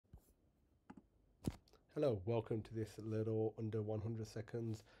Hello, welcome to this little under 100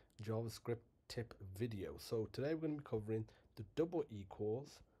 seconds JavaScript tip video. So today we're going to be covering the double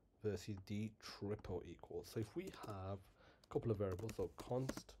equals versus the triple equals. So if we have a couple of variables, so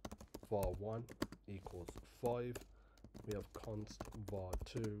const var1 equals 5, we have const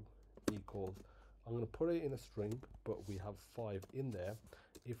var2 equals, I'm going to put it in a string, but we have 5 in there.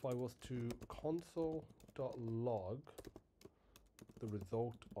 If I was to console.log the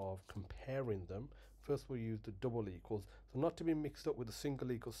result of comparing them, first we'll use the double equals, so not to be mixed up with the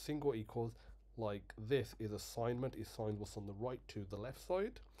single equals. Single equals, like this, is assignment, it assigns what's on the right to the left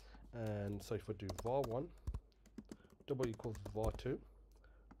side. And so if we do var1 double equals var2,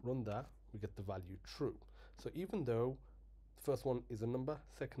 run that, we get the value true. So even though the first one is a number,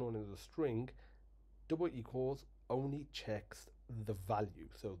 second one is a string, double equals only checks the value,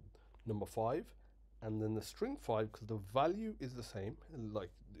 so number 5 and then the string 5, because the value is the same.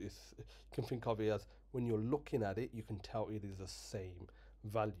 Like this, you can think of it as when you're looking at it, you can tell it is the same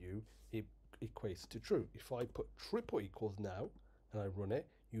value. It equates to true. If I put triple equals now and I run it,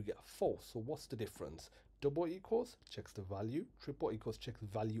 you get false. So what's the difference? Double equals checks the value, triple equals checks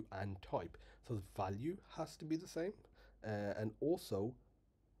value and type. So the value has to be the same, and also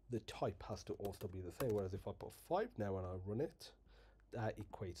the type has to also be the same. Whereas if I put 5 now and I run it, that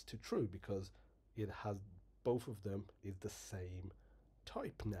equates to true because it has both of them is the same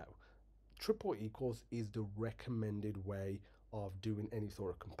type now. Triple equals is the recommended way of doing any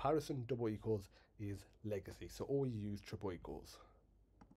sort of comparison. Double equals is legacy. So always use triple equals.